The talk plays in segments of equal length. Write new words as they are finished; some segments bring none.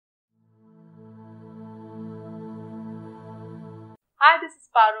Hi, this is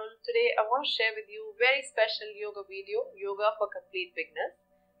Parul. Today I want to share with you a very special yoga video, Yoga for Complete Beginners.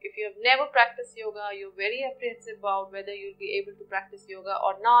 If you have never practiced yoga, you're very apprehensive about whether you'll be able to practice yoga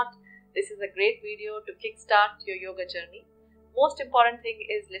or not, this is a great video to kickstart your yoga journey. Most important thing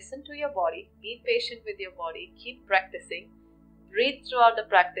is listen to your body, be patient with your body, keep practicing, breathe throughout the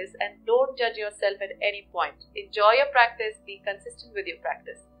practice and don't judge yourself at any point. Enjoy your practice, be consistent with your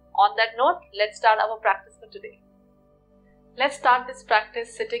practice. On that note, let's start our practice for today. Let's start this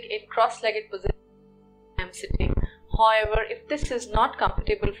practice sitting in cross-legged position. I am sitting. However, if this is not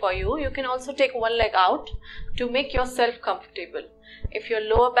comfortable for you, you can also take one leg out to make yourself comfortable. If your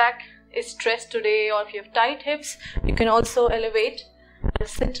lower back is stressed today or if you have tight hips, you can also elevate and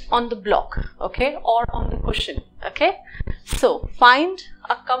sit on the block, okay, or on the cushion, okay. So find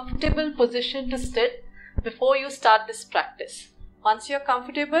a comfortable position to sit before you start this practice. Once you're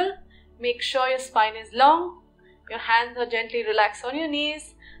comfortable, make sure your spine is long. Your hands are gently relaxed on your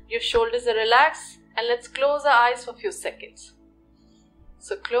knees, your shoulders are relaxed, and let's close our eyes for a few seconds.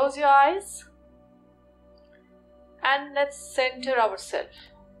 So close your eyes and let's center ourselves.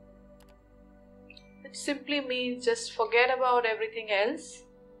 It simply means just forget about everything else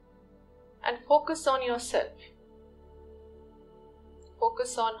and focus on yourself.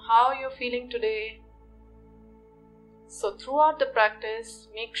 Focus on how you're feeling today. So throughout the practice,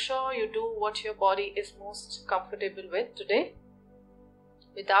 make sure you do what your body is most comfortable with today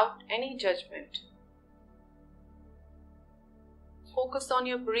without any judgment. Focus on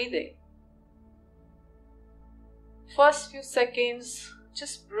your breathing. First few seconds,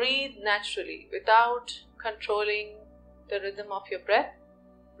 just breathe naturally without controlling the rhythm of your breath.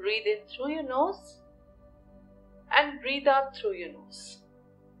 Breathe in through your nose and breathe out through your nose.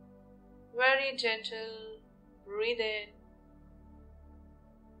 Very gentle. Breathe in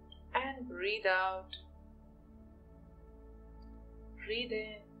and breathe out. Breathe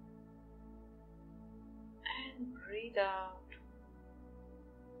in and breathe out.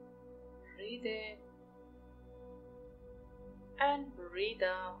 Breathe in and breathe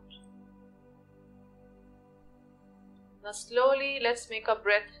out. Now slowly let's make our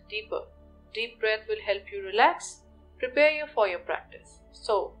breath deeper. Deep breath will help you relax, prepare you for your practice.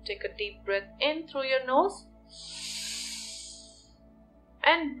 So take a deep breath in through your nose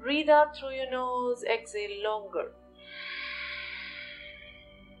and breathe out through your nose, exhale longer.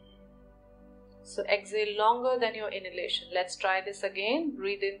 So exhale longer than your inhalation. Let's try this again.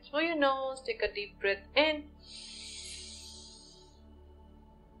 Breathe in through your nose, take a deep breath in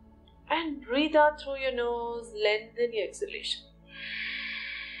and breathe out through your nose, lengthen your exhalation.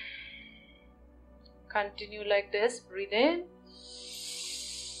 Continue like this. Breathe in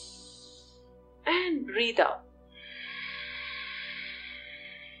and breathe out.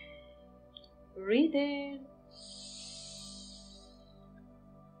 Breathe in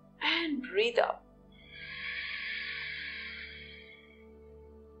and breathe out.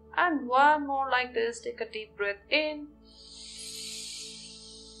 And one more like this. Take a deep breath in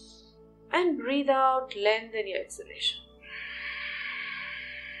and breathe out. Lengthen your exhalation.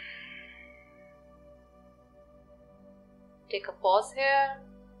 Take a pause here.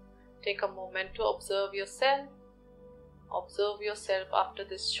 Take a moment to observe yourself. Observe yourself after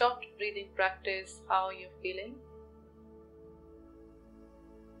this short breathing practice, how you're feeling.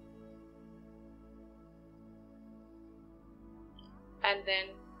 And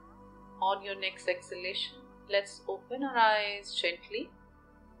then on your next exhalation, let's open our eyes gently.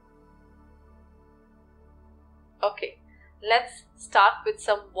 Okay, let's start with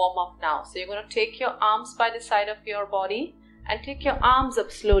some warm up now. So you're going to take your arms by the side of your body and take your arms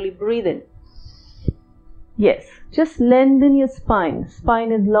up slowly. Breathe in. Yes, just lengthen your spine.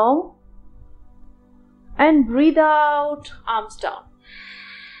 Spine is long. And breathe out, arms down.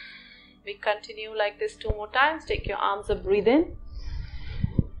 We continue like this 2 more times. Take your arms up, breathe in.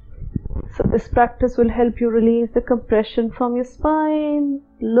 So this practice will help you release the compression from your spine,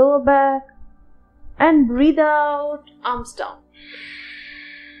 lower back. And breathe out, arms down.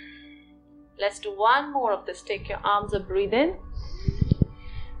 Let's do one more of this. Take your arms up, breathe in.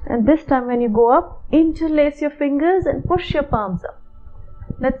 And this time when you go up, interlace your fingers and push your palms up.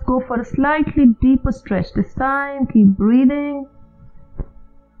 Let's go for a slightly deeper stretch this time. Keep breathing.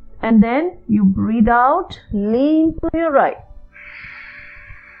 And then you breathe out, lean to your right.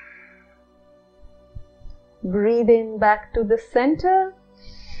 Breathe in back to the center.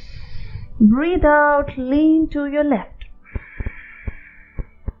 Breathe out, lean to your left.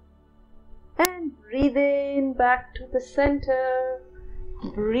 And breathe in back to the center.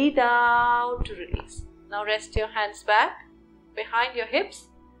 Breathe out to release. Now rest your hands back behind your hips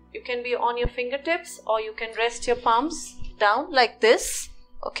You can be on your fingertips, or you can rest your palms down like this,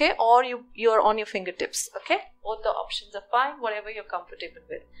 okay, or you're on your fingertips, okay. Both the options are fine, whatever you're comfortable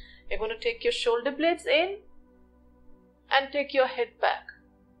with. You're going to take your shoulder blades in and take your head back.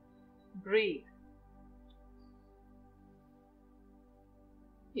 Breathe.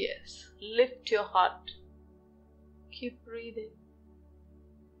 Yes, lift your heart. Keep breathing.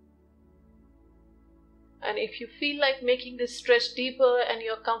 And if you feel like making this stretch deeper and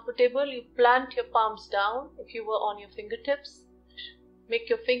you're comfortable, you plant your palms down. If you were on your fingertips, make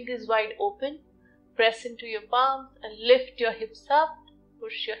your fingers wide open, press into your palms and lift your hips up,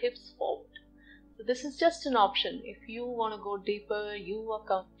 push your hips forward. So this is just an option. If you want to go deeper, you are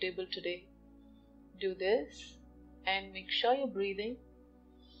comfortable today, do this and make sure you're breathing.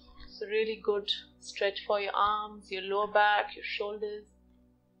 It's a really good stretch for your arms, your lower back, your shoulders.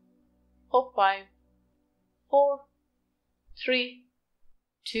 For 5, 4, 3,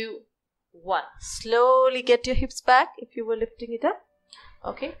 2, 1. Slowly get your hips back if you were lifting it up.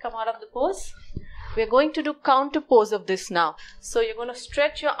 Okay, come out of the pose. We're going to do counter pose of this now. So you're going to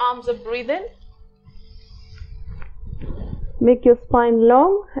stretch your arms up, breathe in. Make your spine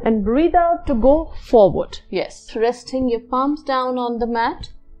long and breathe out to go forward. Yes, resting your palms down on the mat,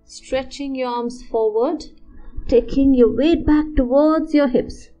 stretching your arms forward, taking your weight back towards your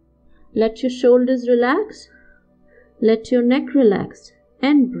hips. Let your shoulders relax. Let your neck relax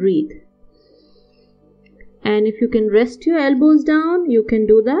and breathe. And if you can rest your elbows down, you can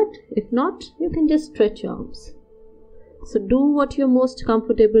do that. If not, you can just stretch your arms. So do what you're most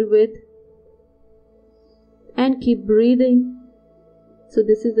comfortable with and keep breathing. So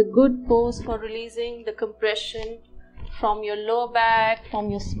this is a good pose for releasing the compression from your lower back, from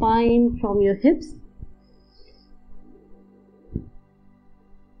your spine, from your hips.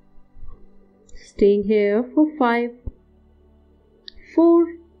 Staying here for 5, 4,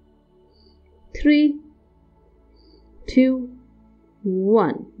 3, 2,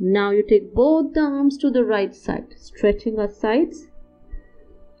 1. Now you take both the arms to the right side, stretching our sides.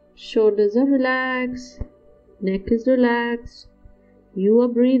 Shoulders are relaxed, neck is relaxed. You are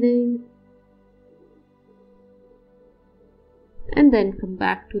breathing. And then come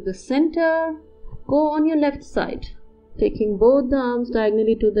back to the center. Go on your left side, taking both the arms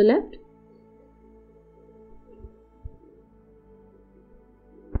diagonally to the left.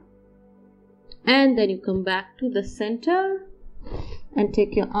 And then you come back to the center and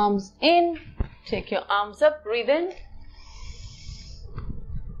take your arms in, take your arms up, breathe in.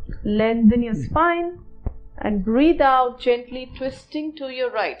 Lengthen your spine and breathe out, gently twisting to your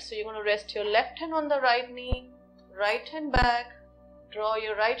right. So you're going to rest your left hand on the right knee, right hand back, draw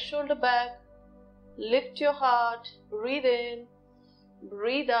your right shoulder back, lift your heart, breathe in,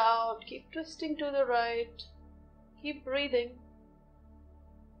 breathe out, keep twisting to the right, keep breathing.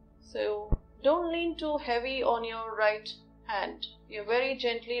 So don't lean too heavy on your right hand. You're very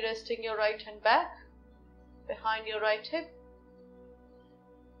gently resting your right hand back behind your right hip.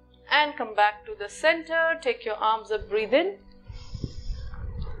 And come back to the center. Take your arms up, breathe in.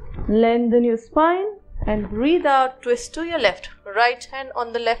 Lengthen your spine and breathe out, twist to your left. Right hand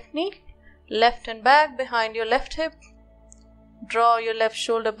on the left knee, left hand back behind your left hip. Draw your left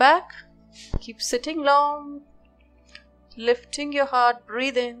shoulder back. Keep sitting long. Lifting your heart,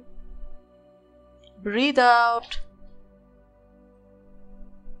 breathe in. Breathe out.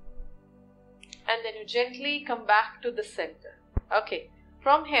 And then you gently come back to the center. Okay.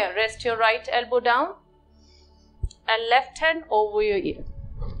 From here, rest your right elbow down and left hand over your ear.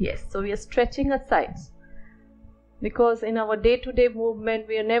 Yes, so we are stretching our sides. Because in our day-to-day movement,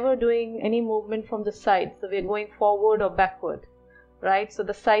 we are never doing any movement from the sides. So we are going forward or backward, right? So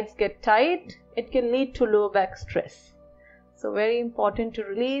the sides get tight. It can lead to lower back stress. So very important to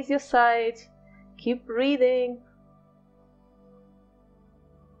release your sides. Keep breathing.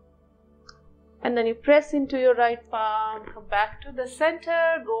 And then you press into your right palm, come back to the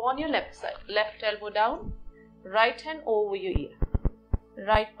center, go on your left side. Left elbow down, right hand over your ear.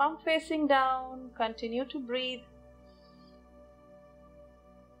 Right palm facing down, continue to breathe.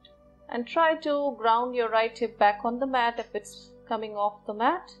 And try to ground your right hip back on the mat if it's coming off the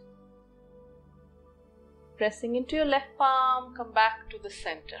mat. Pressing into your left palm, come back to the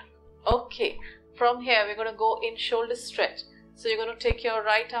center. Okay, from here we're going to go in shoulder stretch. So you're going to take your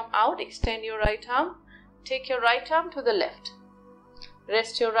right arm out, extend your right arm, take your right arm to the left.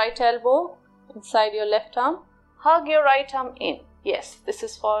 Rest your right elbow inside your left arm, hug your right arm in. Yes, this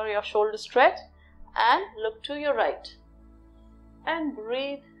is for your shoulder stretch. And look to your right. And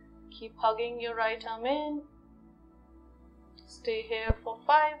breathe, keep hugging your right arm in. Stay here for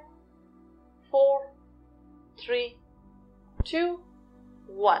 5, 4, 3, 2,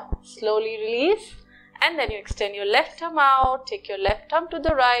 1. Slowly release. And then you extend your left arm out. Take your left arm to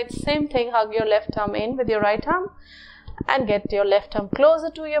the right. Same thing, hug your left arm in with your right arm. And get your left arm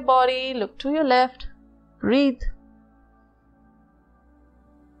closer to your body. Look to your left. Breathe.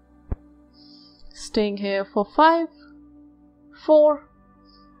 Staying here for 5, 4,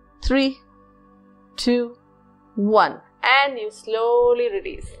 3, 2, 1. And you slowly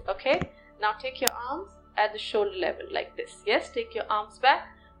release. Okay. Now take your arms at the shoulder level like this. Yes, take your arms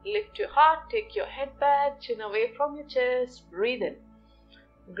back. Lift your heart. Take your head back. Chin away from your chest. Breathe in.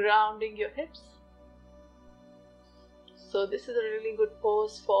 Grounding your hips. So this is a really good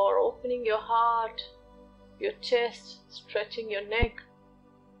pose for opening your heart, your chest, stretching your neck.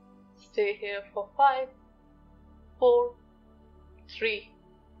 Stay here for 5, 4, 3,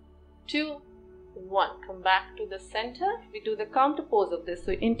 2, 1. Come back to the center. We do the counter pose of this.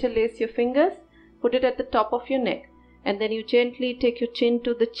 So interlace your fingers, put it at the top of your neck, and then you gently take your chin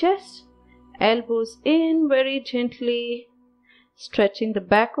to the chest, elbows in very gently, stretching the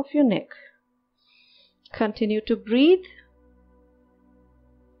back of your neck. Continue to breathe.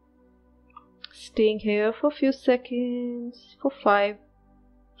 Staying here for a few seconds, for 5,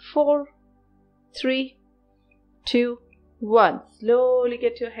 4, 3, 2, 1. Slowly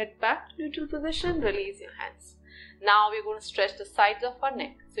get your head back to neutral position. Release your hands. Now we're going to stretch the sides of our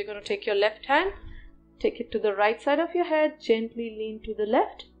neck. So you're going to take your left hand, take it to the right side of your head, gently lean to the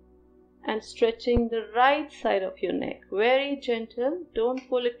left, and stretching the right side of your neck. Very gentle. Don't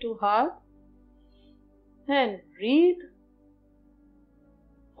pull it too hard. And breathe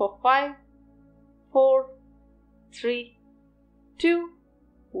for 5, 4, 3, 2,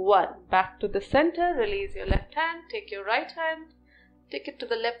 1. Back to the center. Release your left hand. Take your right hand. Take it to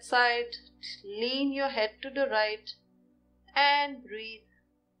the left side. Lean your head to the right. And breathe.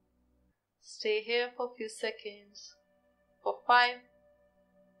 Stay here for a few seconds. For 5,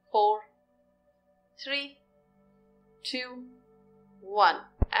 4, 3, 2, 1.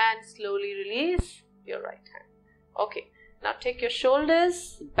 And slowly release your right hand. Okay. Now take your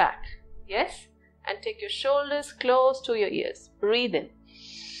shoulders back. Yes. And take your shoulders close to your ears. Breathe in.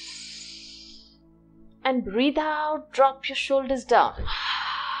 And breathe out. Drop your shoulders down.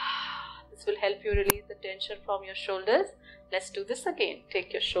 This will help you release the tension from your shoulders. Let's do this again.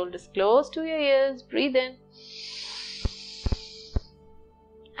 Take your shoulders close to your ears. Breathe in.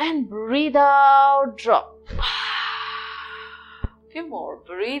 And breathe out. Drop. A few more.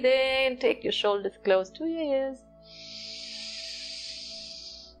 Breathe in. Take your shoulders close to your ears.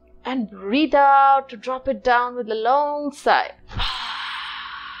 And breathe out to drop it down with a long sigh.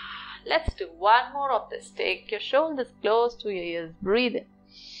 Let's do one more of this. Take your shoulders close to your ears. Breathe in.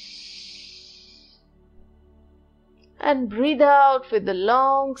 And breathe out with a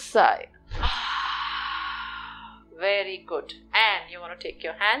long sigh. Very good. And you want to take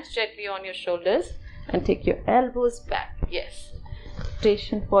your hands gently on your shoulders and take your elbows back. Yes.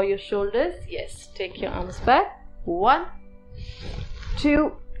 Rotation for your shoulders. Yes. Take your arms back. 1,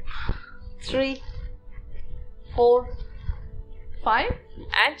 2, 3, 4, 5,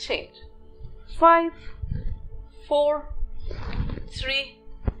 and change. 5, 4, 3,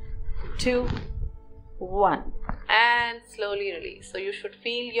 2, 1. And slowly release. So you should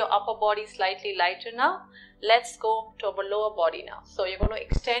feel your upper body slightly lighter now. Let's go to our lower body now. So you're going to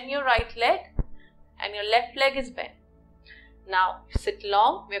extend your right leg and your left leg is bent. Now sit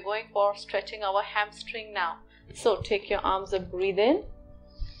long. We're going for stretching our hamstring now. So take your arms and breathe in.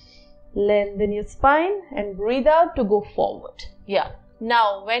 Lengthen your spine and breathe out to go forward. Yeah.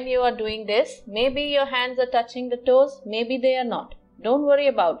 Now when you are doing this, maybe your hands are touching the toes, maybe they are not. Don't worry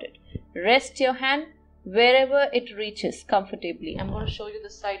about it. Rest your hand wherever it reaches comfortably. I'm going to show you the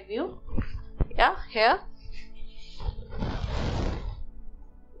side view. Yeah, here.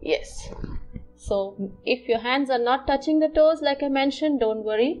 Yes. So if your hands are not touching the toes like I mentioned, don't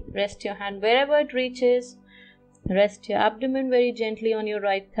worry. Rest your hand wherever it reaches. Rest your abdomen very gently on your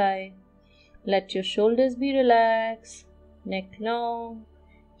right thigh. Let your shoulders be relaxed. Neck long.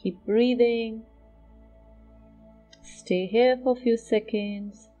 Keep breathing. Stay here for a few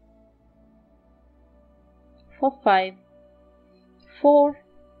seconds. For 5, 4,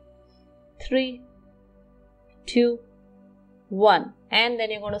 3, 2, 1. And then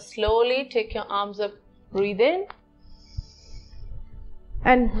you're going to slowly take your arms up. Breathe in.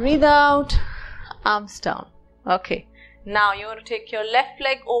 And breathe out. Arms down. Okay. Now you're going to take your left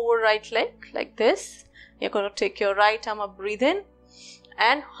leg over right leg like this. You're going to take your right arm up. Breathe in.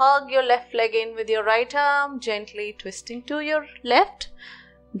 And hug your left leg in with your right arm. Gently twisting to your left.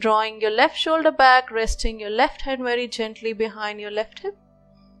 Drawing your left shoulder back, resting your left hand very gently behind your left hip.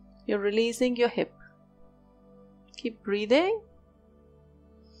 You're releasing your hip. Keep breathing.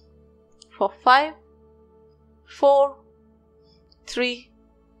 for 5, 4, 3,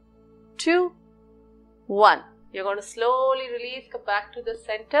 2, 1. You're going to slowly release, come back to the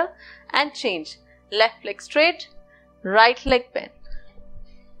center and change. Left leg straight, right leg bent.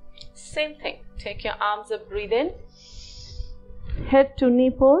 Same thing. Take your arms up, breathe in. Head to knee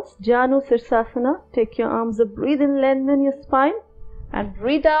pose, Janu Sirsasana. Take your arms up, breathe in, lengthen your spine. And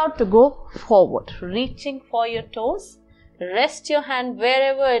breathe out to go forward, reaching for your toes. Rest your hand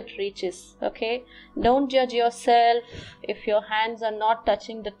wherever it reaches, okay? Don't judge yourself if your hands are not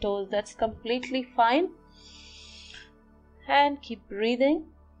touching the toes. That's completely fine. And keep breathing.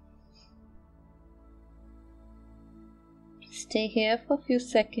 Stay here for a few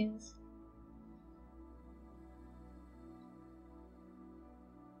seconds.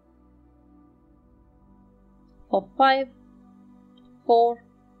 For 5, 4,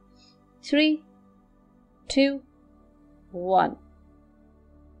 3, 2, 1.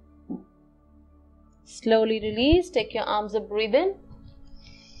 Slowly release. Take your arms up, breathe in.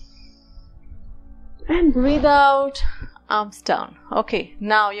 And breathe out, arms down. Okay,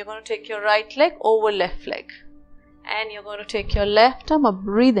 now you're going to take your right leg over left leg. And you're going to take your left arm up,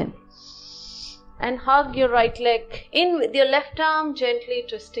 breathe in. And hug your right leg in with your left arm, gently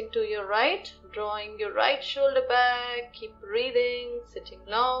twisting to your right. Drawing your right shoulder back. Keep breathing, sitting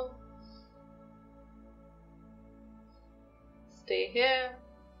long. Stay here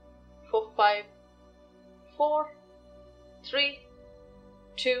for 5, 4, 3,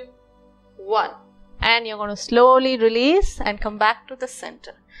 2, 1. And you're going to slowly release and come back to the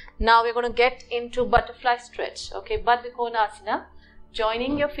center. Now we're going to get into butterfly stretch. Okay, Baddha Konasana.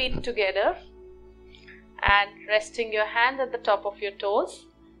 Joining your feet together and resting your hand at the top of your toes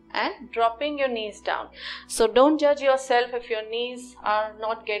and dropping your knees down. So don't judge yourself if your knees are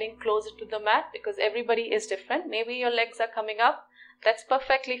not getting closer to the mat, because everybody is different. Maybe your legs are coming up. That's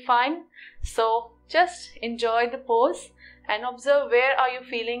perfectly fine. So just enjoy the pose and observe where are you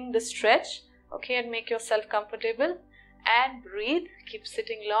feeling the stretch. Okay, and make yourself comfortable and breathe. Keep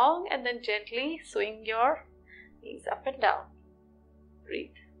sitting long and then gently swing your knees up and down.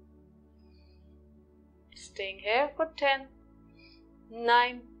 Breathe. Staying here for 10,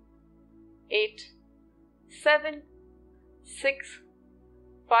 9, 8, 7, 6,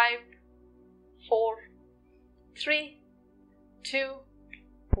 5, 4, 3, 2,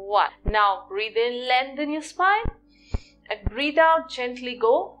 1. Now breathe in, lengthen your spine, and breathe out, gently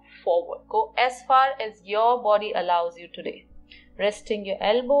go forward. Go as far as your body allows you today. Resting your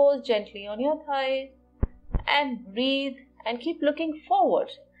elbows gently on your thighs, and breathe and keep looking forward.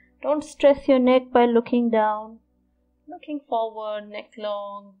 Don't stress your neck by looking down. Looking forward, neck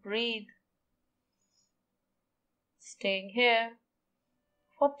long, breathe. Staying here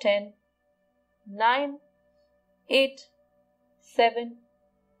for 10, 9, 8, 7,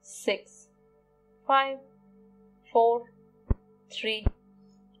 6, 5, 4, 3,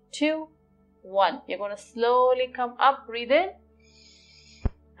 2, 1. You're going to slowly come up, breathe in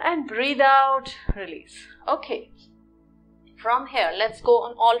and breathe out, release. Okay. From here, let's go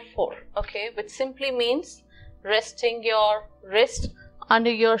on all four, okay, which simply means resting your wrist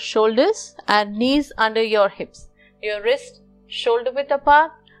under your shoulders and knees under your hips. Your wrist shoulder width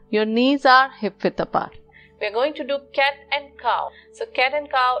apart, your knees are hip width apart. We're going to do cat and cow. So cat and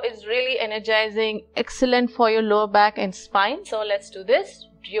cow is really energizing, excellent for your lower back and spine. So let's do this.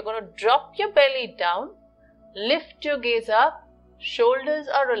 You're going to drop your belly down, lift your gaze up, shoulders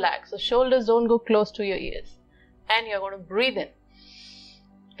are relaxed, so shoulders don't go close to your ears. And you're going to breathe in.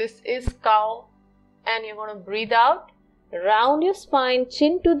 This is cow. And you're going to breathe out. Round your spine,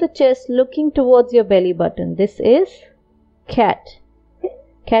 chin to the chest, looking towards your belly button. This is cat.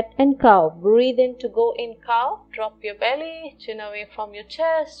 Cat and cow. Breathe in to go in cow. Drop your belly, chin away from your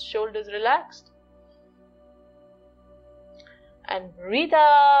chest, shoulders relaxed. And breathe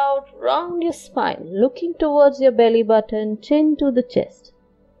out. Round your spine, looking towards your belly button, chin to the chest.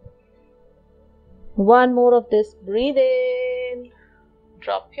 One more of this. Breathe in.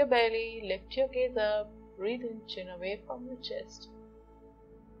 Drop your belly. Lift your gaze up. Breathe in. Chin away from your chest.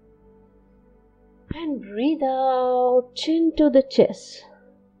 And breathe out. Chin to the chest.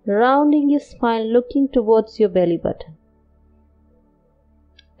 Rounding your spine. Looking towards your belly button.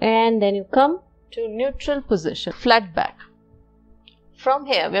 And then you come to neutral position. Flat back. From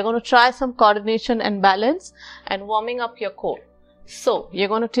here, we're going to try some coordination and balance and warming up your core. So, you're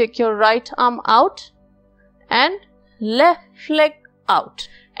going to take your right arm out and left leg out.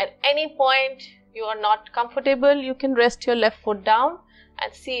 At any point you are not comfortable, you can rest your left foot down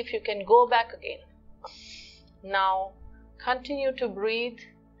and see if you can go back again. Now, continue to breathe.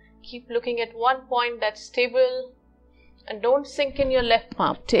 Keep looking at one point that's stable And don't sink in your left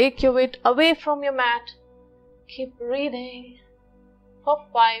palm. Take your weight away from your mat. Keep breathing for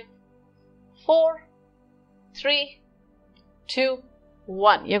 5, 4, 3, 2,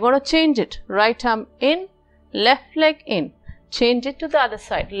 1. You're going to change it. Right arm in, left leg in. Change it to the other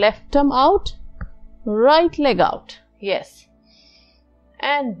side. Left arm out, right leg out. Yes.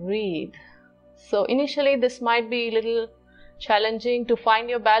 And breathe. So initially this might be a little challenging to find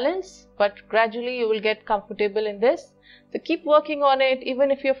your balance, but gradually you will get comfortable in this. So keep working on it.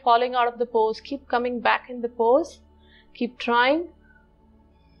 Even if you're falling out of the pose, keep coming back in the pose. Keep trying.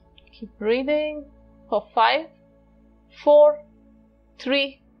 Keep breathing for 5, 4,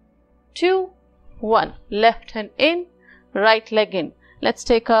 3, 2, 1. Left hand in, right leg in. Let's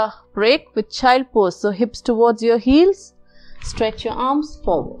take a break with child pose. So hips towards your heels. Stretch your arms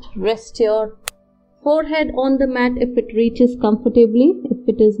forward. Rest your forehead on the mat if it reaches comfortably. If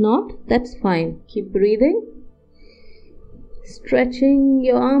it is not, that's fine. Keep breathing. Stretching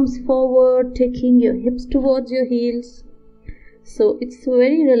your arms forward, taking your hips towards your heels. So it's a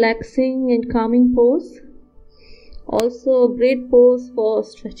very relaxing and calming pose. Also a great pose for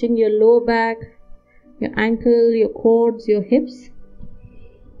stretching your lower back, your ankle, your quads, your hips.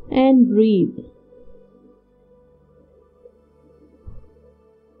 And breathe.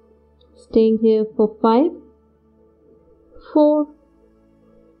 Staying here for 5, 4,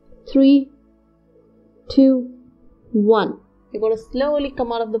 3, 2, 1. You're going to slowly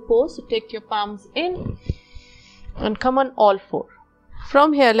come out of the pose. So take your palms in and come on all 4.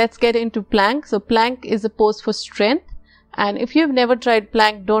 From here, let's get into plank. So plank is a pose for strength. And if you've never tried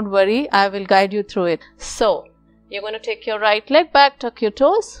plank, don't worry. I will guide you through it. So you're going to take your right leg back, tuck your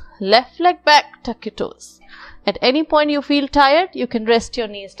toes. Left leg back, tuck your toes. At any point you feel tired, you can rest your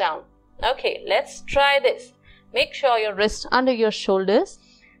knees down. Okay, let's try this. Make sure your wrists under your shoulders.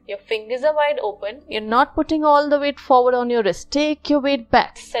 Your fingers are wide open. You're not putting all the weight forward on your wrist. Take your weight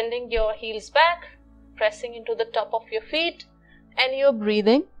back. Sending your heels back. Pressing into the top of your feet. And you're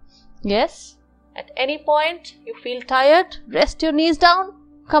breathing. Yes. At any point you feel tired, rest your knees down.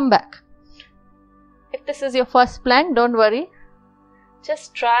 Come back. If this is your first plank, don't worry.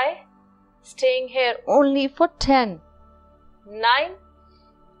 Just try staying here only for 10, 9,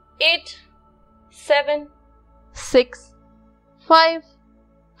 8, 7, 6, 5,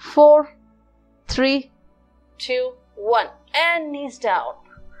 4, 3, 2, 1. And knees down.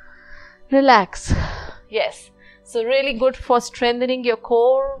 Relax. Yes. So really good for strengthening your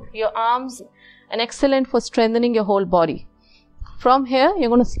core, your arms, and excellent for strengthening your whole body. From here, you're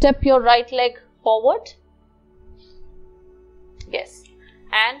going to step your right leg forward. Yes.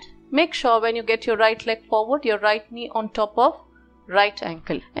 And make sure when you get your right leg forward, your right knee on top of right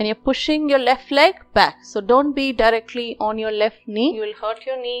ankle. And you're pushing your left leg back. So don't be directly on your left knee. You will hurt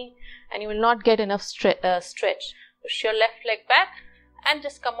your knee and you will not get enough stretch. Push your left leg back and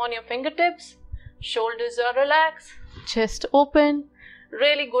just come on your fingertips. Shoulders are relaxed. Chest open.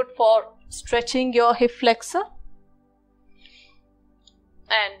 Really good for stretching your hip flexor.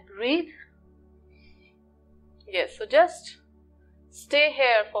 And breathe. Yes, so just stay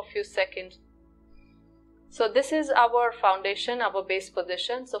here for a few seconds. So this is our foundation, our base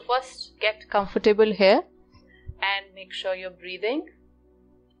position. So first get comfortable here and make sure you're breathing.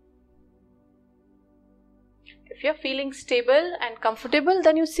 If you're feeling stable and comfortable,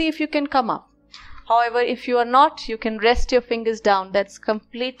 then you see if you can come up. However, if you are not, you can rest your fingers down. That's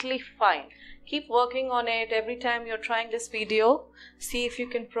completely fine. Keep working on it. Every time you're trying this video, see if you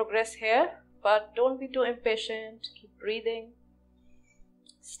can progress here. But don't be too impatient. Keep breathing.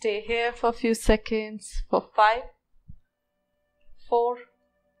 Stay here for a few seconds. For 5, 4,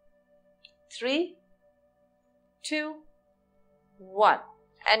 3, 2, 1.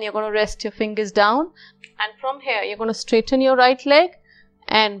 And you're going to rest your fingers down. And from here, you're going to straighten your right leg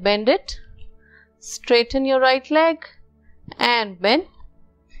and bend it. Straighten your right leg and bend.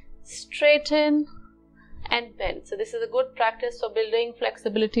 Straighten and bend. So this is a good practice for building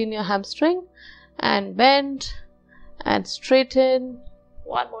flexibility in your hamstring. And bend and straighten.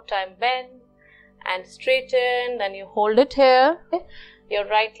 One more time, bend and straighten. Then you hold it here. Your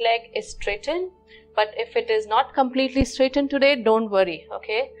right leg is straightened. But if it is not completely straightened today, don't worry.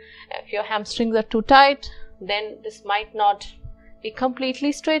 Okay. If your hamstrings are too tight, then this might not be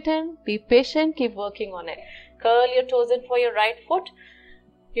completely straightened. Be patient. Keep working on it. Curl your toes in for your right foot.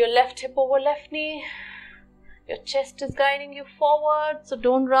 Your left hip over left knee. Your chest is guiding you forward. So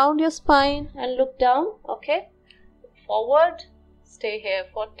don't round your spine and look down. Okay. Forward. Stay here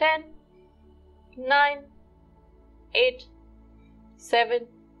for 10, 9, 8, 7,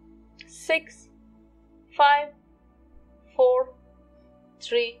 6, 5, 4,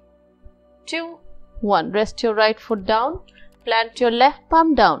 3, 2, 1. Rest your right foot down. Plant your left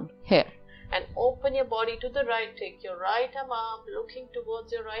palm down here. And open your body to the right. Take your right arm up, looking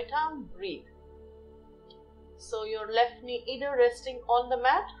towards your right arm. Breathe. So your left knee either resting on the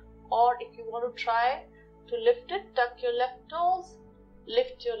mat, or if you want to try to lift it, tuck your left toes,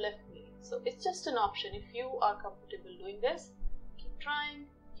 lift your left knee. So it's just an option if you are comfortable doing this. Keep trying,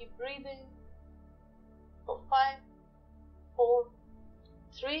 keep breathing. For 5, 4,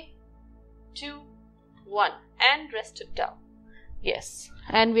 3, 2, 1. And rest it down. Yes,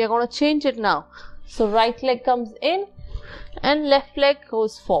 and we are going to change it now. So right leg comes in and left leg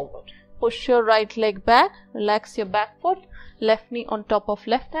goes forward. Push your right leg back, relax your back foot, left knee on top of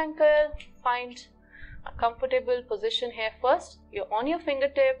left ankle. Find a comfortable position here first. You're on your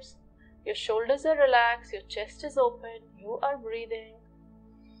fingertips, your shoulders are relaxed, your chest is open, you are breathing.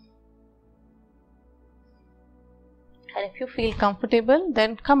 And if you feel comfortable,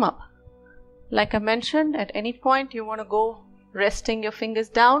 then come up. Like I mentioned, at any point you want to go resting your fingers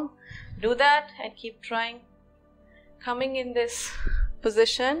down, do that and keep trying coming in this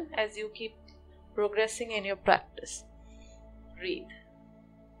position as you keep progressing in your practice. Breathe.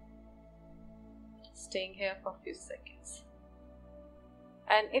 Staying here for a few seconds.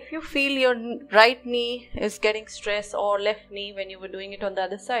 And if you feel your right knee is getting stressed, or left knee when you were doing it on the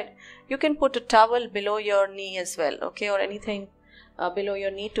other side, you can put a towel below your knee as well, okay, or anything below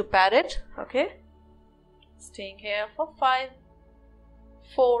your knee to pad it, okay. Staying here for 5,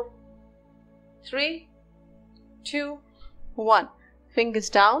 4, 3, 2, 1. Fingers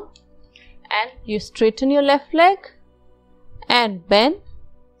down, and you straighten your left leg and bend.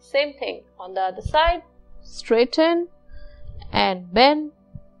 Same thing on the other side. Straighten and bend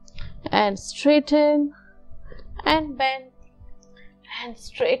and straighten and bend and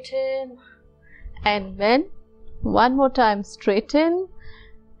straighten and bend. One more time. Straighten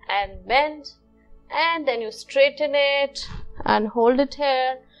and bend, and then you straighten it and hold it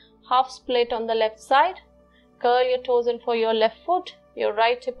here. Half split on the left side. Curl your toes in for your left foot, your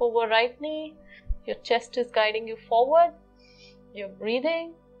right hip over right knee. Your chest is guiding you forward. You're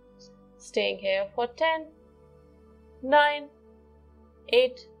breathing. Staying here for 10, 9,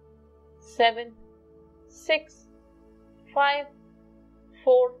 8, 7, 6, 5,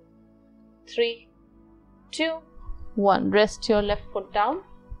 4, 3, 2, 1. Rest your left foot down.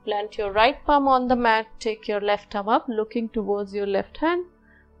 Plant your right palm on the mat. Take your left arm up, looking towards your left hand.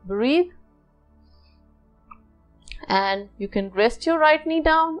 Breathe. And you can rest your right knee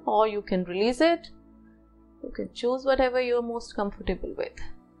down, or you can release it. You can choose whatever you're most comfortable with.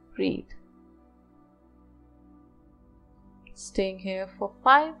 Breathe. Staying here for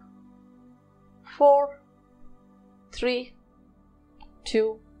 5, 4, 3,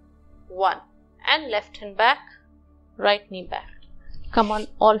 2, 1. And left hand back, right knee back. Come on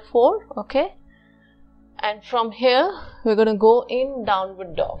all four, okay? And from here, we're going to go in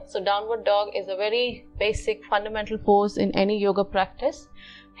downward dog. So downward dog is a very basic fundamental pose in any yoga practice.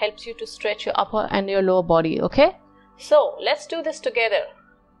 Helps you to stretch your upper and your lower body, okay? So let's do this together.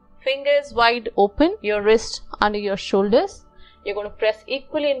 Fingers wide open, your wrist under your shoulders. You're going to press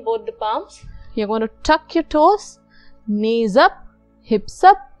equally in both the palms. You're going to tuck your toes, knees up, hips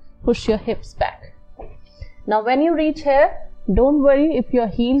up, push your hips back. Now when you reach here, don't worry if your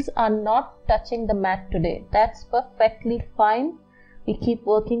heels are not touching the mat today. That's perfectly fine. We keep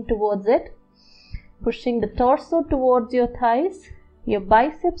working towards it. Pushing the torso towards your thighs, your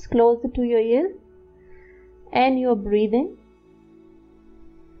biceps closer to your ears, and you're breathing.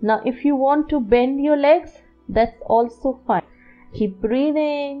 Now if you want to bend your legs, that's also fine. Keep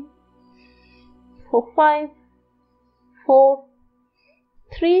breathing for 5, 4,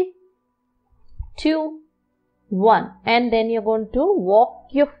 3, 2, 1. And then you're going to walk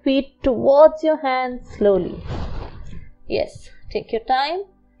your feet towards your hands slowly. Yes, take your time.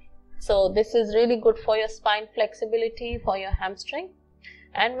 So this is really good for your spine flexibility, for your hamstring.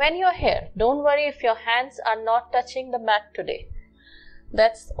 And when you're here, don't worry if your hands are not touching the mat today.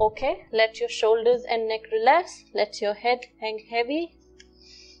 That's okay. Let your shoulders and neck relax. Let your head hang heavy.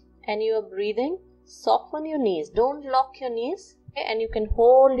 And you are breathing. Soften your knees. Don't lock your knees. Okay? And you can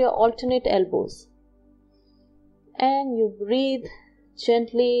hold your alternate elbows. And you breathe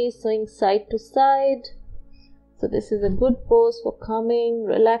gently, swing side to side. So this is a good pose for calming,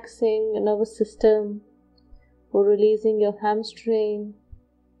 relaxing your nervous system, for releasing your hamstring.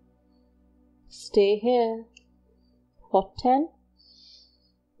 Stay here for 10,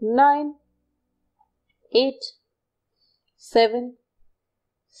 9, 8, 7,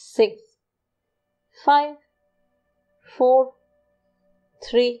 6, 5, 4,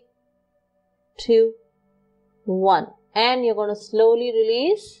 3, 2, 1. And you're going to slowly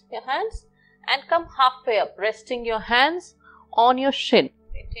release your hands and come halfway up, resting your hands on your shin,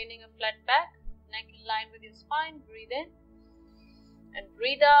 maintaining a flat back, neck in line with your spine. Breathe in and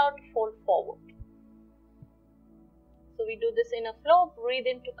breathe out, fold forward. So we do this in a flow. Breathe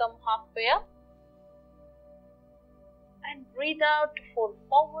in to come halfway up and breathe out to fold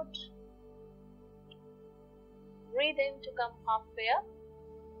forward. Breathe in to come halfway up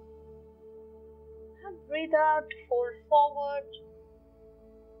and breathe out to fold forward.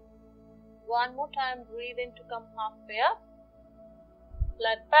 One more time, breathe in to come halfway up,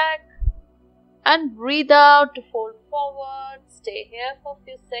 flat back, and breathe out to fold forward. Stay here for a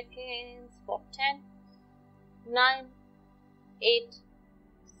few seconds for 10, 9, 8,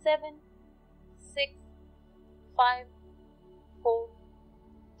 7, 6, 5, 4,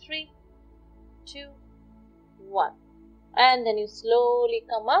 3, 2, 1. And then you slowly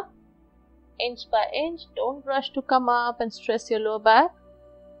come up, inch by inch. Don't rush to come up and stress your lower back.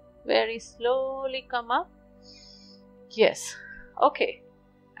 Very slowly come up. Yes. Okay.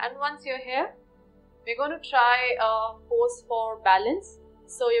 And once you're here, we're going to try a pose for balance.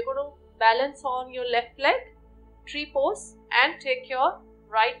 So you're going to balance on your left leg, tree pose, and take your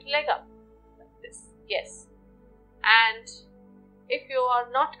right leg up like this. Yes. And if you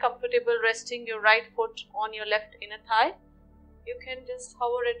are not comfortable resting your right foot on your left inner thigh, you can just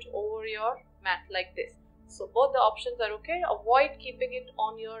hover it over your mat like this. So both the options are okay. Avoid keeping it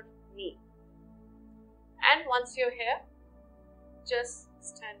on your knee. And once you're here, just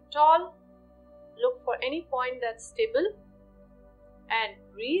stand tall. Look for any point that's stable and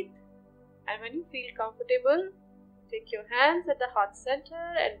breathe. And when you feel comfortable, take your hands at the heart center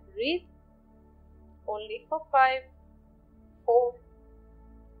and breathe. Only for 5, 4,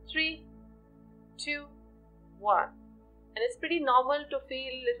 3, 2, 1. And it's pretty normal to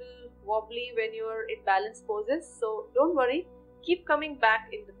feel a little wobbly when you're in balance poses. So don't worry. Keep coming back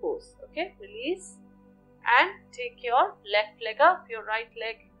in the pose. Okay, release and take your left leg up. Your right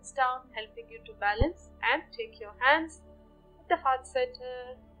leg is down, helping you to balance. And take your hands at the heart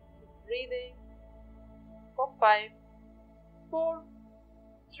center. Keep breathing for 5, 4,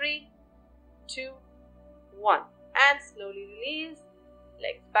 3, 2, 1. And slowly release.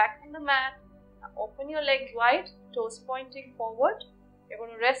 Legs back on the mat. Now open your legs wide, toes pointing forward. You're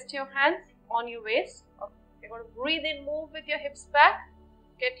going to rest your hands on your waist. Okay. You're going to breathe in, move with your hips back.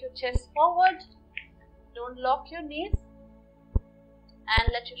 Get your chest forward. Don't lock your knees. And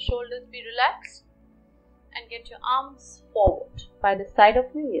let your shoulders be relaxed. And get your arms forward by the side of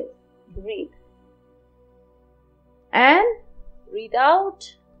your ears. Breathe. And breathe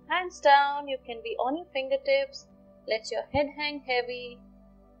out. Hands down. You can be on your fingertips. Let your head hang heavy.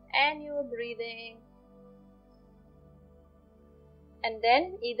 And you are breathing. And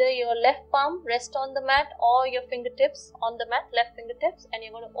then either your left palm rest on the mat or your fingertips on the mat, left fingertips, and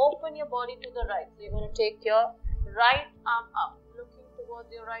you're going to open your body to the right. So you're going to take your right arm up, looking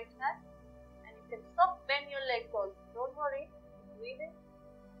towards your right hand, and you can soft bend your legs also. Don't worry, breathe in.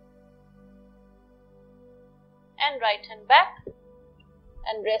 And right hand back,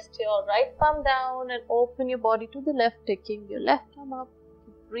 and rest your right palm down and open your body to the left, taking your left arm up.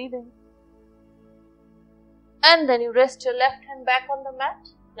 Keep breathing. And then you rest your left hand back on the mat.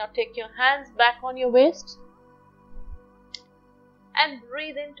 Now take your hands back on your waist. And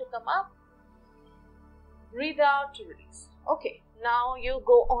breathe in to come up. Breathe out to release. Okay, now you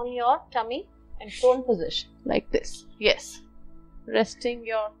go on your tummy and prone position like this. Yes. Resting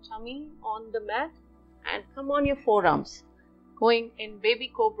your tummy on the mat and come on your forearms. Going in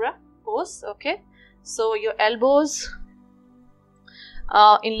baby cobra pose. Okay. So your elbows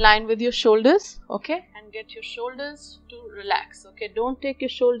in line with your shoulders, okay, and get your shoulders to relax, okay. Don't take your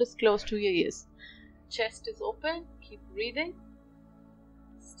shoulders close to your ears. Chest is open. Keep breathing.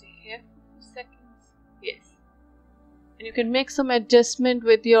 Stay here for 2 seconds. Yes. And you can make some adjustment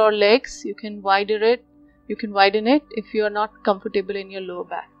with your legs. You can widen it. If you are not comfortable in your lower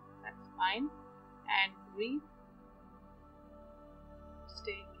back. That's fine. And breathe.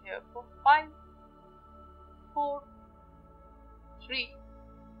 Stay here for 5, 4, 3,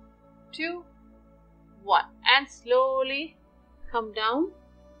 2, 1. And slowly come down.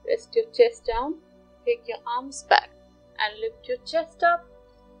 Rest your chest down. Take your arms back and lift your chest up.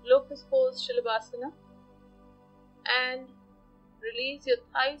 Locust pose, Shalabhasana. And release your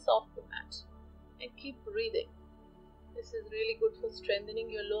thighs off the mat. And keep breathing. This is really good for strengthening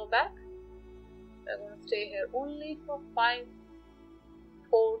your lower back. We're going to stay here only for 5,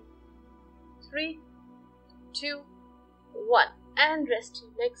 4, 3, 2, 1. And rest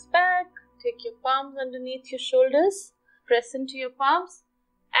your legs back. Take your palms underneath your shoulders. Press into your palms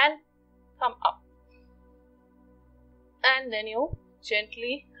and come up. And then you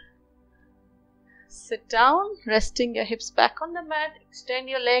gently sit down, resting your hips back on the mat. Extend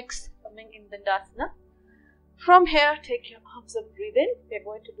your legs, coming in Dandasana. From here, take your arms up, breathe in. We are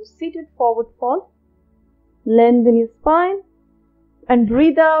going to do seated forward fold. Lengthen your spine and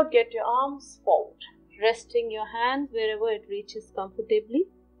breathe out. Get your arms forward. Resting your hands wherever it reaches comfortably.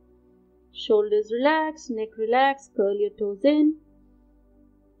 Shoulders relax, neck relax, curl your toes in.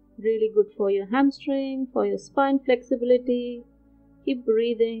 Really good for your hamstring, for your spine flexibility. Keep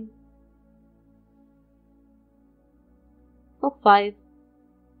breathing. For 5,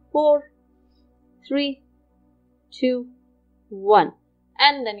 4, 3, 2, 1.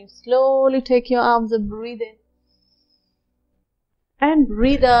 And then you slowly take your arms and breathe in. And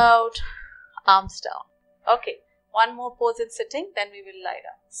breathe out, arms down. Okay, one more pose in sitting, then we will lie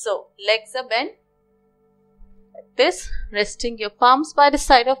down. So, legs are bent. Like this, resting your palms by the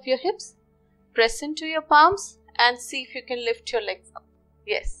side of your hips. Press into your palms and see if you can lift your legs up.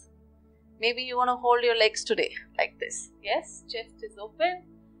 Yes. Maybe you want to hold your legs today like this. Yes, chest is open,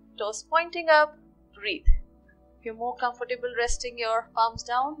 toes pointing up, breathe. If you're more comfortable resting your palms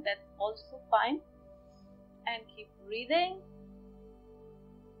down, that's also fine. And keep breathing.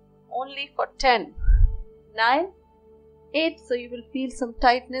 Only for 10, 9, 8. So you will feel some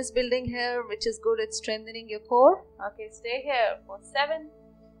tightness building here, which is good at strengthening your core. Okay, stay here for 7,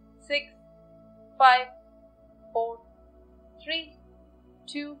 6, 5, 4, 3,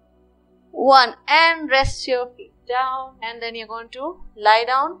 2, 1. And rest your feet down. And then you're going to lie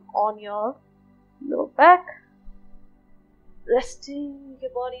down on your lower back. Resting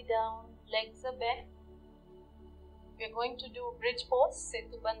your body down. Legs are bent. We're going to do bridge pose,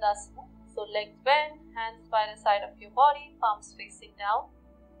 Setu Bandhasana. So legs bent, hands by the side of your body, palms facing down.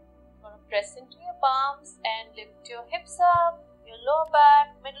 You're going to press into your palms and lift your hips up, your lower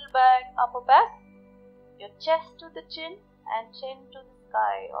back, middle back, upper back, your chest to the chin and chin to the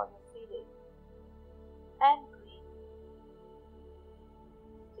sky or the ceiling. And breathe.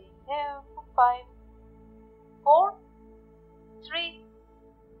 Stay here for 5, 4, 3,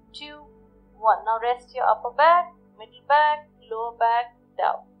 2, 1. Now rest your upper back, middle back, lower back,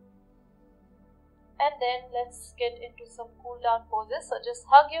 down. And then let's get into some cool down poses. So just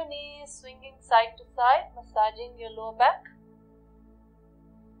hug your knees, swinging side to side, massaging your lower back.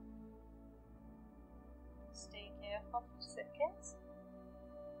 Stay here for a few seconds.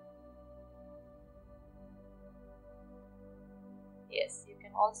 Yes, you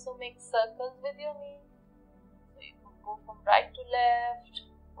can also make circles with your knees. So you can go from right to left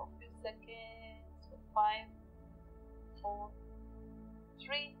for a few seconds. So 5, 4,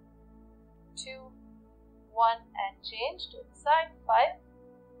 3, 2, 1 and change to the side. 5,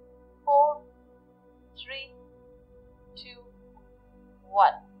 4, 3, 2,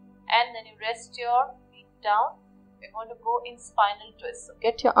 1. And then you rest your feet down. We're going to go in spinal twist. So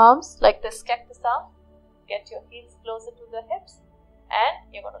get your arms like this cactus arm. Get your heels closer to the hips.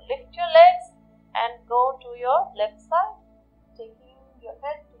 And you're going to lift your legs and go to your left side, taking your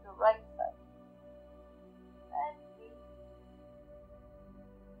head to the right side. And breathe.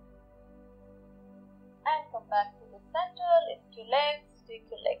 And come back to the center, lift your legs, take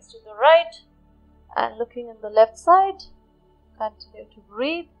your legs to the right and looking in the left side, continue to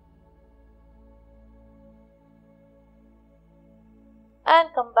breathe and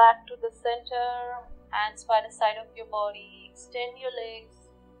come back to the center, hands by the side of your body, extend your legs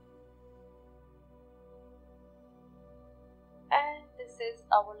and this is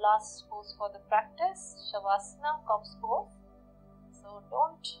our last pose for the practice, Shavasana, corpse pose. So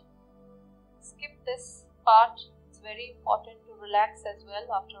don't skip this part. It's very important to relax as well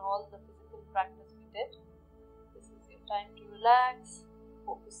after all the physical practice we did. This is your time to relax,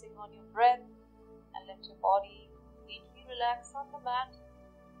 focusing on your breath and let your body completely relax on the mat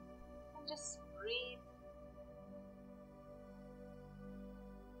and just breathe.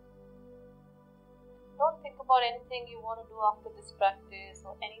 Don't think about anything you want to do after this practice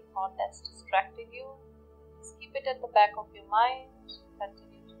or any thought that's distracting you. Just keep it at the back of your mind.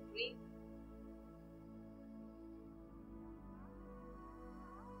 Continue to breathe.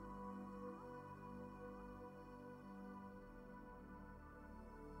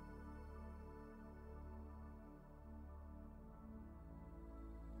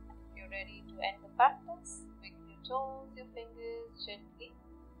 If you're ready to end the practice, wiggle your toes, your fingers gently.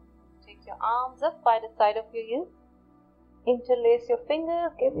 Take your arms up by the side of your ears. Interlace your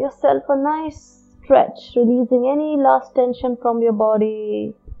fingers. Give yourself a nice stretch, releasing any last tension from your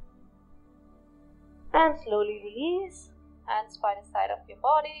body. And slowly release. Hands by the side of your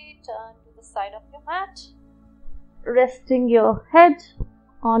body. Turn to the side of your mat. Resting your head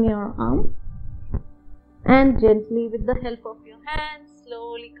on your arm. And gently with the help of your hands,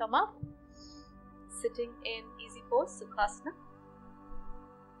 slowly come up. sitting in easy pose, Sukhasana.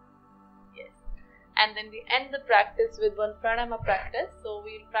 Yes. And then we end the practice with one pranayama practice. So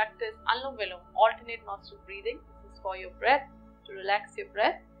we will practice Anulom Vilom, alternate nostril breathing. This is for your breath, to relax your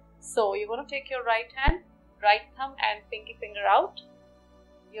breath. So you're going to take your right hand, right thumb and pinky finger out.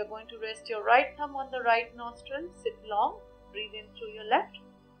 You're going to rest your right thumb on the right nostril, sit long, breathe in through your left.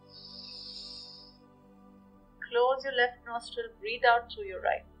 Close your left nostril, breathe out through your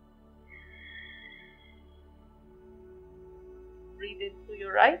right. Breathe in through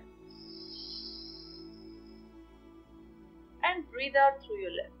your right. And breathe out through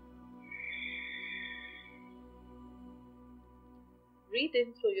your left. Breathe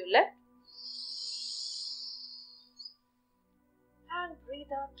in through your left. And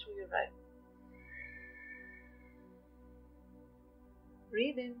breathe out through your right.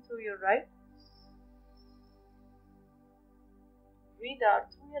 Breathe in through your right. Breathe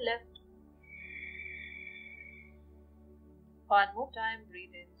out through your left. One more time,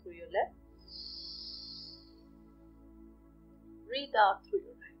 breathe in through your left. Breathe out through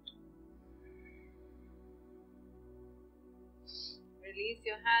your right. Release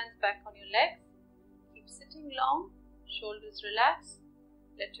your hands back on your legs. Keep sitting long, shoulders relaxed.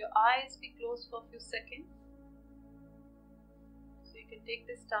 Let your eyes be closed for a few seconds. So you can take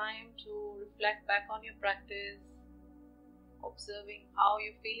this time to reflect back on your practice, observing how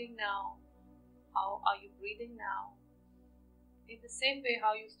you're feeling now, how are you breathing now, in the same way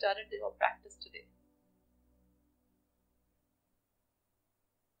how you started your practice today.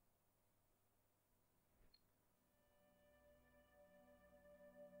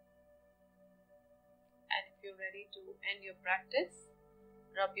 And if you're ready to end your practice,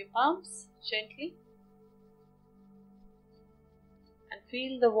 rub your palms gently and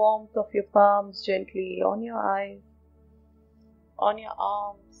feel the warmth of your palms gently on your eyes, on your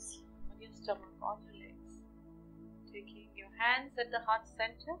arms, on your stomach, on your legs. Taking your hands at the heart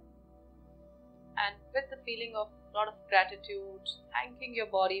center and with the feeling of a lot of gratitude, thanking your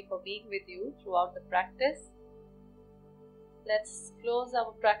body for being with you throughout the practice. Let's close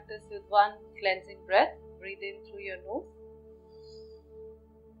our practice with one cleansing breath. Breathe in through your nose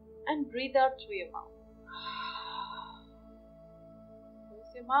and breathe out through your mouth.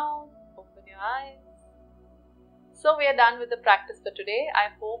 Close your mouth, open your eyes. So we are done with the practice for today.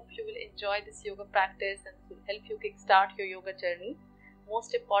 I hope you will enjoy this yoga practice and it will help you kickstart your yoga journey.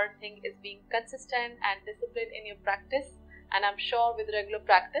 Most important thing is being consistent and disciplined in your practice, and I'm sure with regular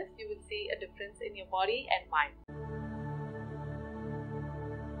practice you will see a difference in your body and mind.